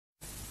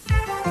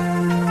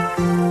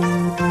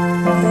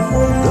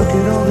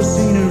the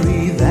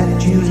scenery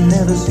that you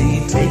never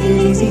see. Take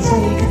it easy,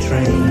 take a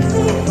train.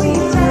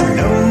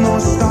 No more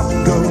stop,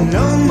 go,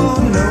 no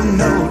more,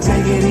 no.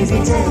 Take it easy,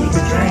 take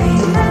a train.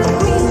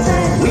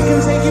 We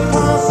can take your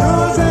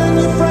parcels and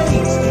your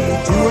freight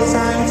to a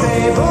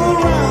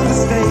timetable round the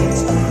state.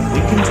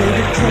 We can take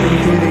a train,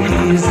 get it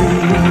easy.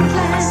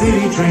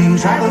 City train,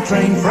 travel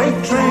train, freight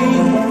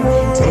train.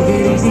 Take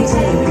it easy,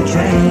 take a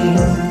train.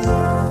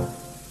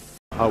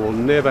 I will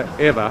never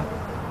ever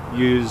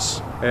use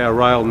our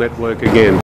rail network again.